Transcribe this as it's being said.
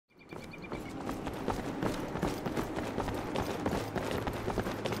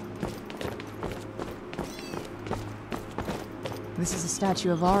This is a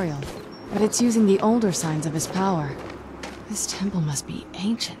statue of Ariel, but it's using the older signs of his power. This temple must be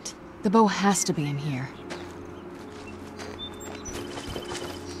ancient. The bow has to be in here.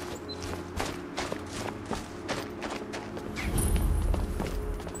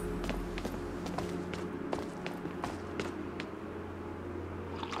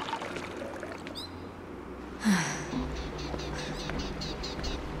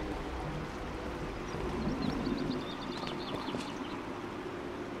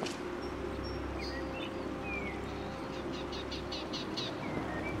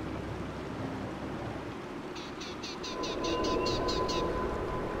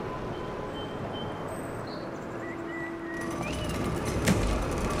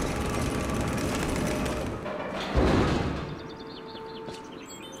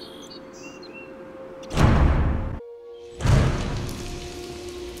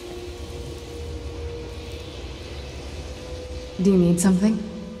 Do you need something?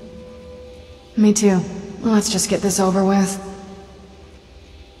 Me too. Let's just get this over with.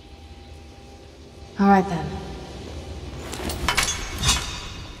 Alright then.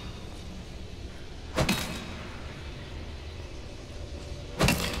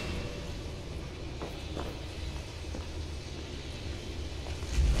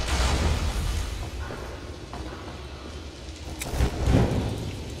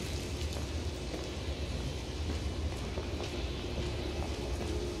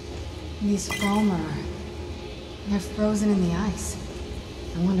 These foam they're frozen in the ice.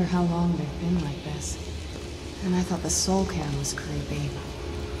 I wonder how long they've been like this. And I thought the soul can was creepy.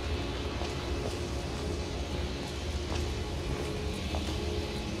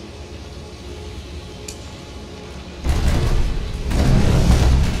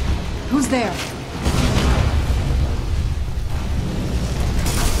 Who's there?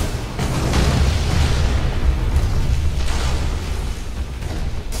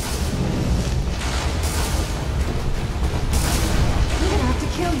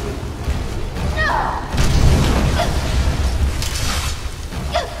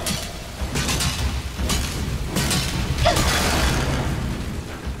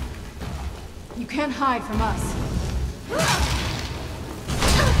 You can't hide from us.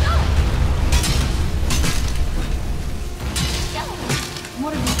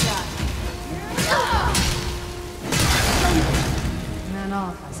 What have you got? Man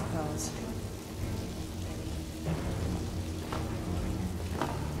off, I suppose.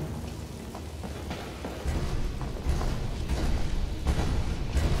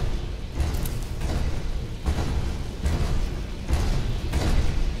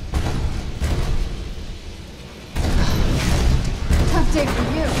 Day for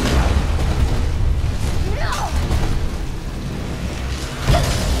you.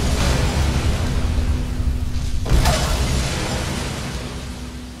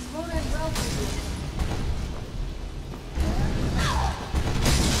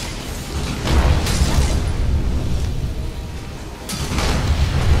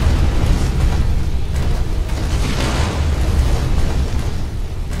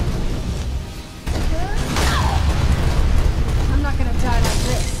 I'm not gonna die like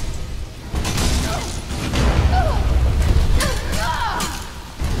this.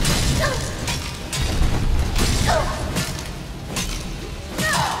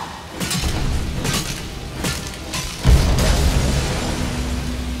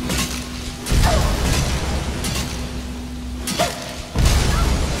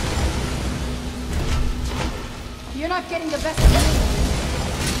 You're not getting the best of me.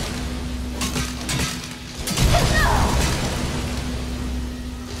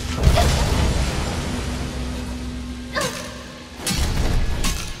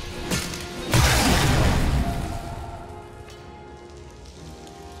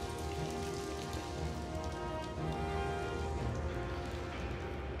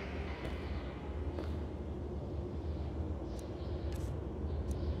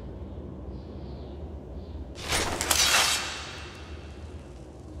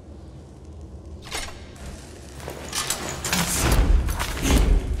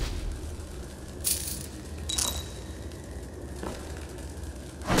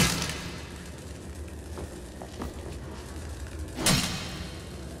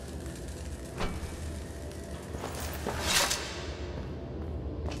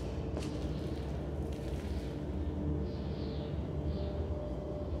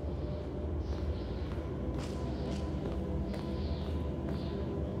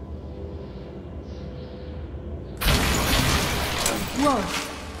 Whoa.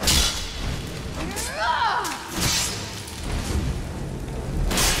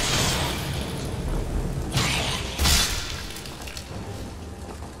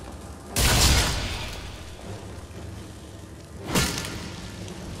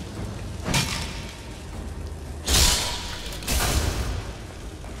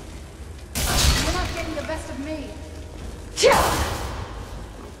 me.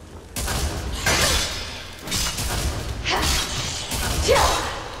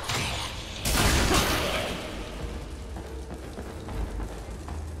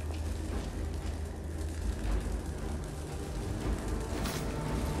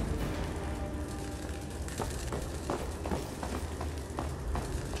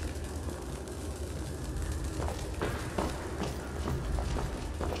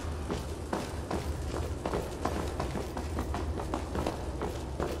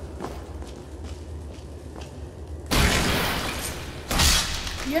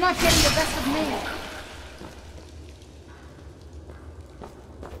 You're not getting the best of me.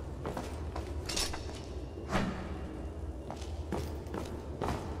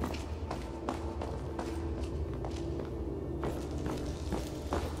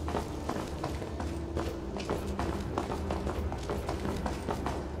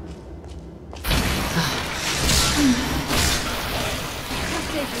 Good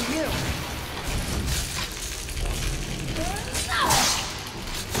day for you.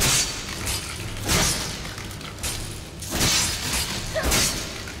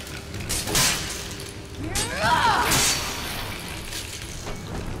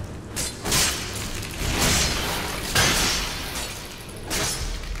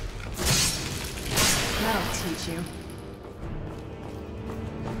 That'll teach you.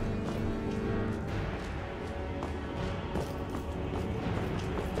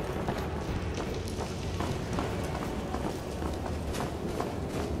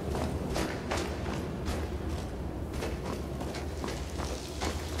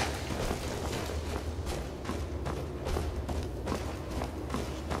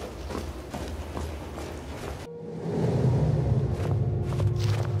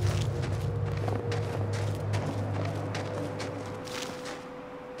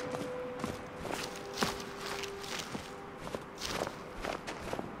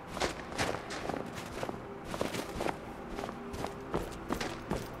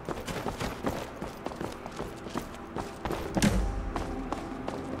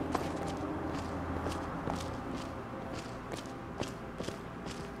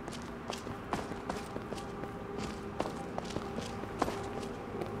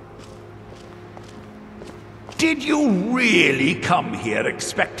 Did you really come here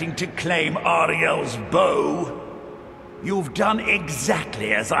expecting to claim Ariel's bow? You've done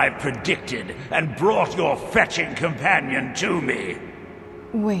exactly as I predicted and brought your fetching companion to me.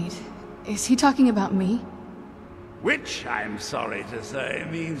 Wait, is he talking about me? Which, I'm sorry to say,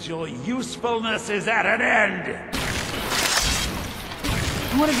 means your usefulness is at an end.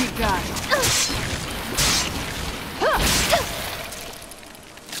 What have you got?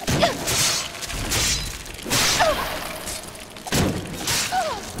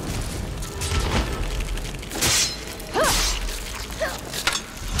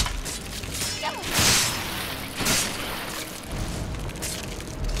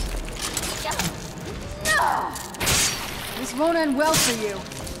 This won't end well for you.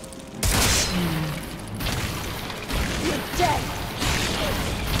 You're dead!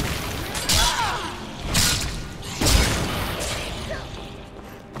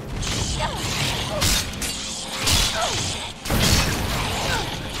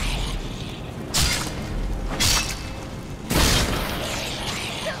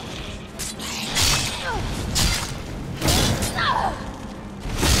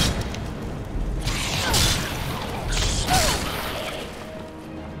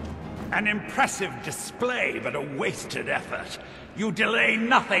 An impressive display, but a wasted effort. You delay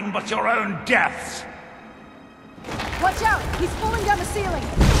nothing but your own deaths. Watch out! He's falling down the ceiling!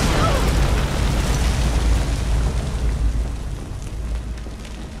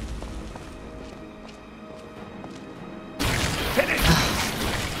 Finish!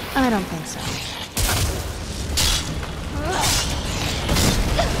 I don't think so.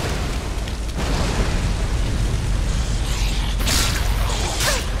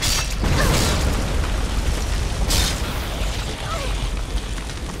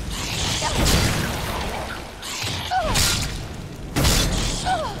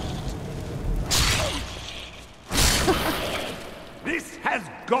 This has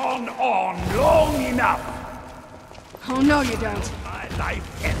gone on long enough. Oh no, you don't. My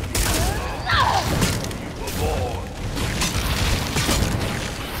life ended. You were born.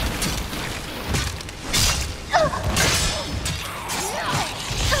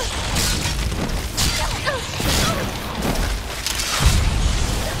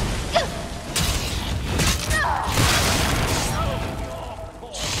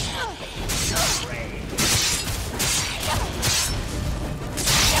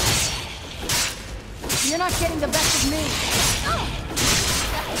 You're not getting the best of me.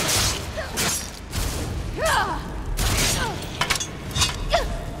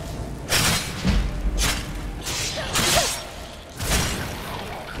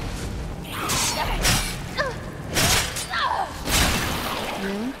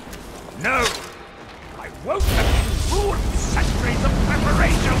 Really? No! I won't let you ruin centuries of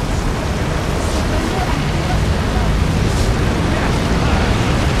preparations!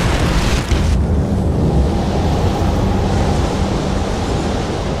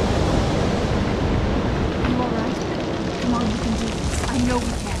 You alright? Come on, we can do this. I know we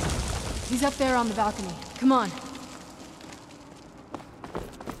can. He's up there on the balcony. Come on.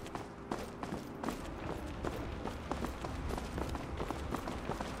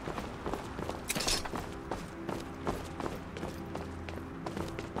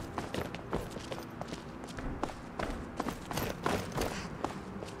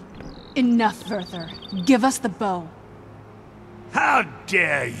 Enough, Werther. Give us the bow. How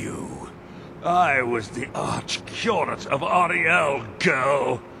dare you! I was the arch-curate of Ariel,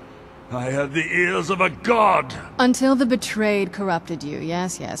 girl. I had the ears of a god. Until the betrayed corrupted you.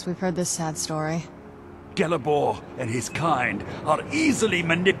 Yes, yes, we've heard this sad story. Gelibor and his kind are easily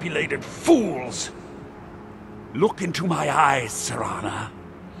manipulated fools. Look into my eyes, Serana.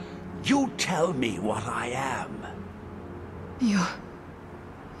 You tell me what I am.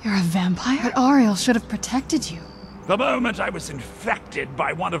 You're a vampire? But Ariel should have protected you. The moment I was infected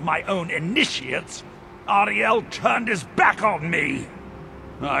by one of my own initiates, Ariel turned his back on me.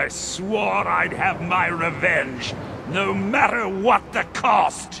 I swore I'd have my revenge, no matter what the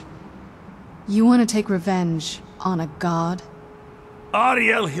cost. You want to take revenge on a god?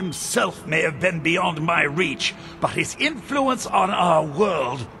 Ariel himself may have been beyond my reach, but his influence on our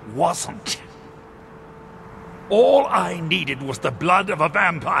world wasn't. All I needed was the blood of a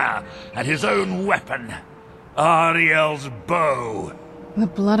vampire and his own weapon, Ariel's bow. The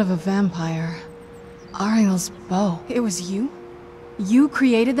blood of a vampire. Ariel's bow. It was you? You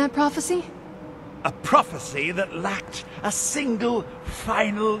created that prophecy? A prophecy that lacked a single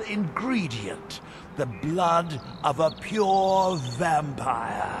final ingredient. The blood of a pure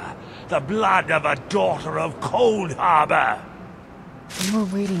vampire. The blood of a daughter of Cold Harbor. You were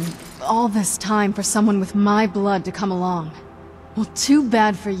waiting all this time for someone with my blood to come along. Well, too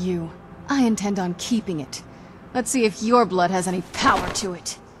bad for you. I intend on keeping it. Let's see if your blood has any power to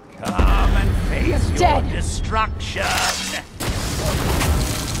it. Come and face your dead. destruction!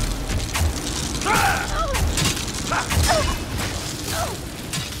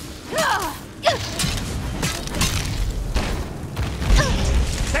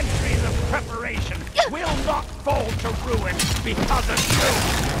 Centuries of preparation will not fall to ruin because of you!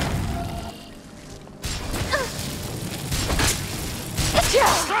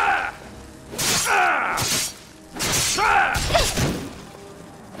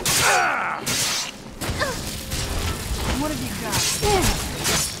 What have you got?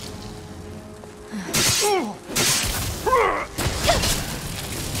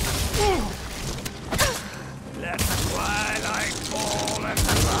 Let twilight fall and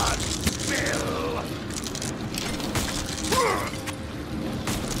blood spill!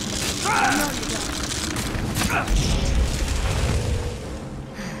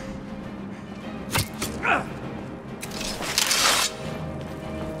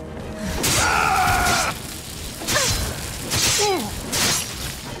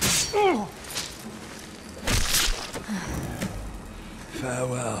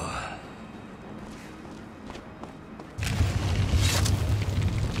 Farewell.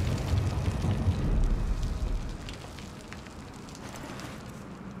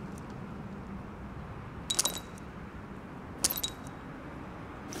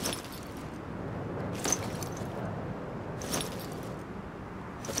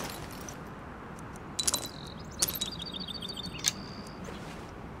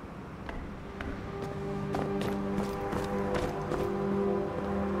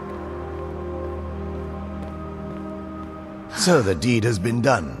 So the deed has been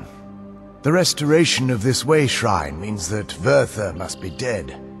done. The restoration of this way shrine means that Werther must be dead,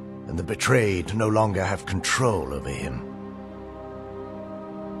 and the betrayed no longer have control over him.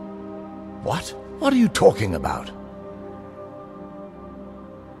 What? What are you talking about?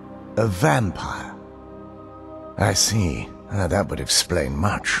 A vampire. I see. That would explain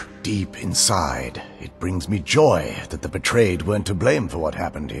much. Deep inside, it brings me joy that the betrayed weren't to blame for what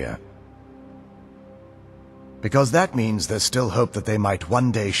happened here. Because that means there's still hope that they might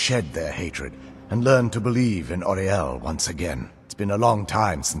one day shed their hatred and learn to believe in Ariel once again. It's been a long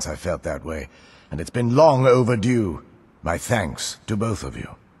time since I felt that way, and it's been long overdue. My thanks to both of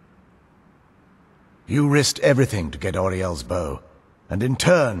you. You risked everything to get Auriel's bow, and in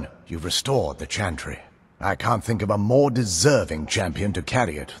turn, you've restored the Chantry. I can't think of a more deserving champion to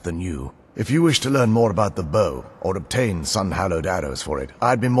carry it than you. If you wish to learn more about the bow, or obtain sun-hallowed arrows for it,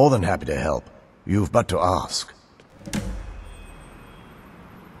 I'd be more than happy to help. You've but to ask.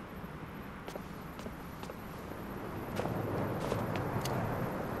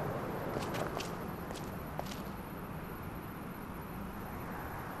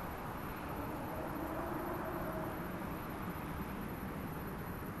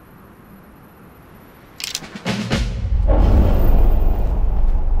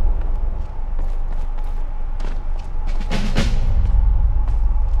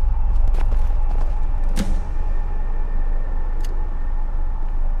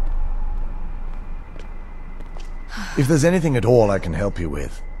 If there's anything at all I can help you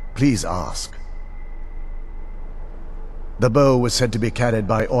with, please ask. The bow was said to be carried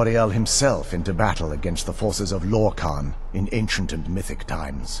by Auriel himself into battle against the forces of Lorkhan in ancient and mythic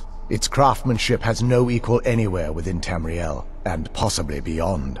times. Its craftsmanship has no equal anywhere within Tamriel, and possibly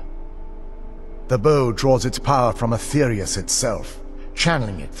beyond. The bow draws its power from Aetherius itself,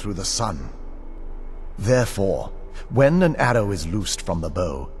 channeling it through the sun. Therefore, when an arrow is loosed from the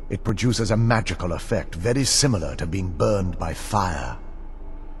bow, it produces a magical effect very similar to being burned by fire.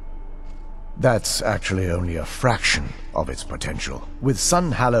 That's actually only a fraction of its potential. With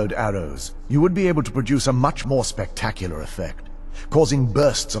sun-hallowed arrows, you would be able to produce a much more spectacular effect, causing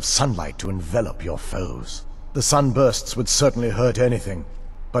bursts of sunlight to envelop your foes. The sunbursts would certainly hurt anything,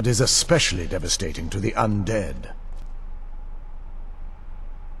 but is especially devastating to the undead.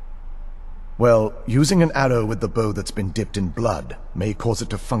 Well, using an arrow with the bow that's been dipped in blood may cause it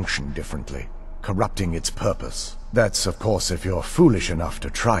to function differently, corrupting its purpose. That's, of course, if you're foolish enough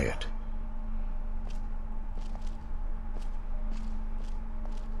to try it.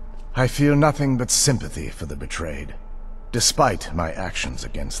 I feel nothing but sympathy for the betrayed, despite my actions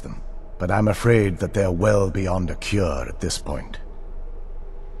against them. But I'm afraid that they're well beyond a cure at this point.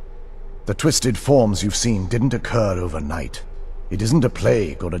 The twisted forms you've seen didn't occur overnight. It isn't a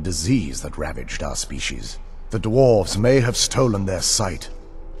plague or a disease that ravaged our species. The dwarves may have stolen their sight,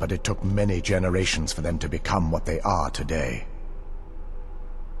 but it took many generations for them to become what they are today.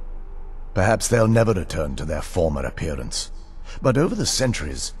 Perhaps they'll never return to their former appearance, but over the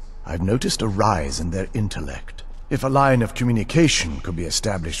centuries, I've noticed a rise in their intellect. If a line of communication could be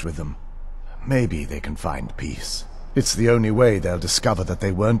established with them, maybe they can find peace. It's the only way they'll discover that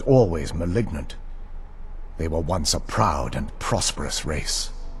they weren't always malignant. They were once a proud and prosperous race.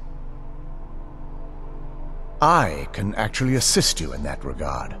 I can actually assist you in that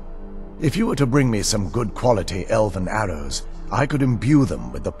regard. If you were to bring me some good quality elven arrows, I could imbue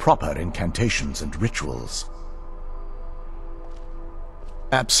them with the proper incantations and rituals.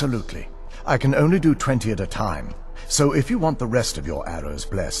 Absolutely. I can only do 20 at a time, so if you want the rest of your arrows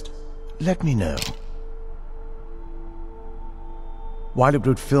blessed, let me know. While it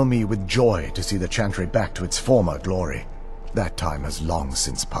would fill me with joy to see the Chantry back to its former glory, that time has long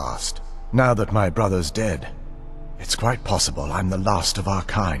since passed. Now that my brother's dead, it's quite possible I'm the last of our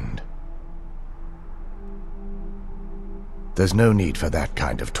kind. There's no need for that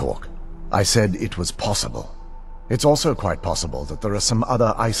kind of talk. I said it was possible. It's also quite possible that there are some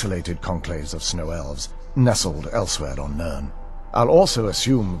other isolated conclaves of snow elves, nestled elsewhere on Nirn. I'll also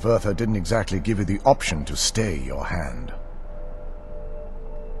assume Vertha didn't exactly give you the option to stay your hand.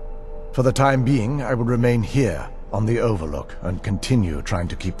 For the time being, I will remain here, on the Overlook, and continue trying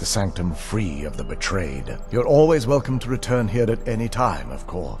to keep the Sanctum free of the betrayed. You're always welcome to return here at any time, of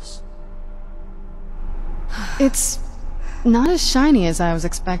course. It's not as shiny as I was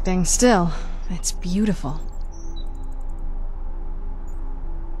expecting. Still, it's beautiful.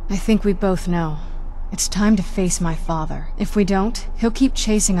 I think we both know. It's time to face my father. If we don't, he'll keep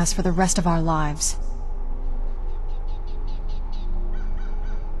chasing us for the rest of our lives.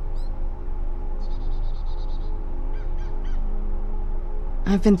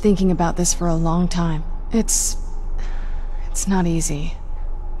 I've been thinking about this for a long time. It's not easy.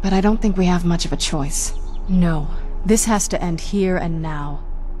 But I don't think we have much of a choice. No, this has to end here and now.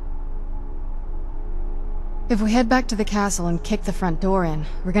 If we head back to the castle and kick the front door in,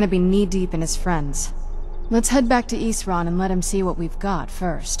 we're gonna be knee-deep in his friends. Let's head back to Isran and let him see what we've got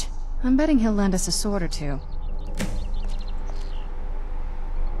first. I'm betting he'll lend us a sword or two.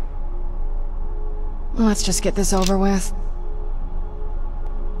 Let's just get this over with.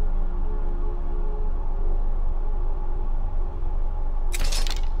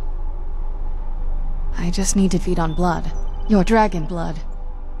 I just need to feed on blood. Your dragon blood.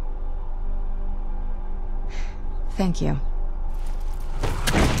 Thank you.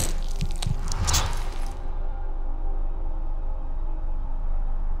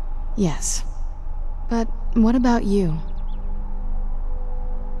 Yes. But what about you?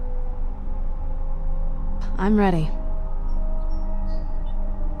 I'm ready.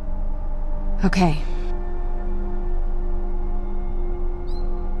 Okay.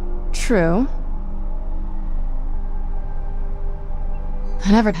 True.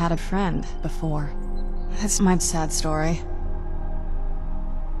 I never had a friend before. That's my sad story.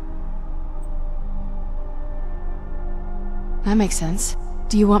 That makes sense.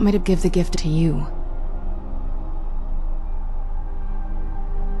 Do you want me to give the gift to you?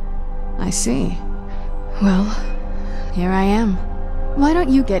 I see. Well, here I am. Why don't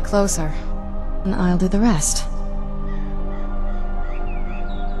you get closer? And I'll do the rest.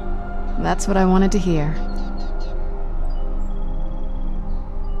 That's what I wanted to hear.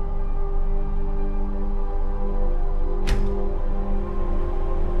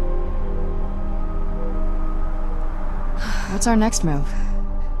 What's our next move?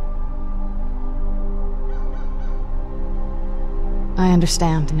 I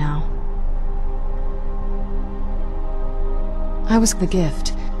understand now. I was the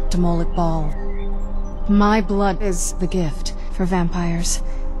gift to Molik Bal. My blood is the gift for vampires.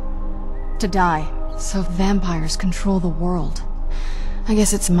 To die, so vampires control the world. I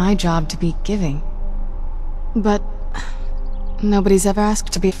guess it's my job to be giving. But nobody's ever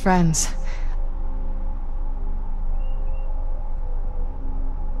asked to be friends.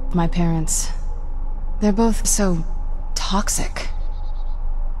 My parents, they're both so toxic.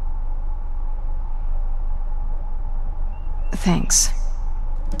 Thanks.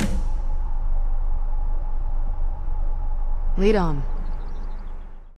 Lead on.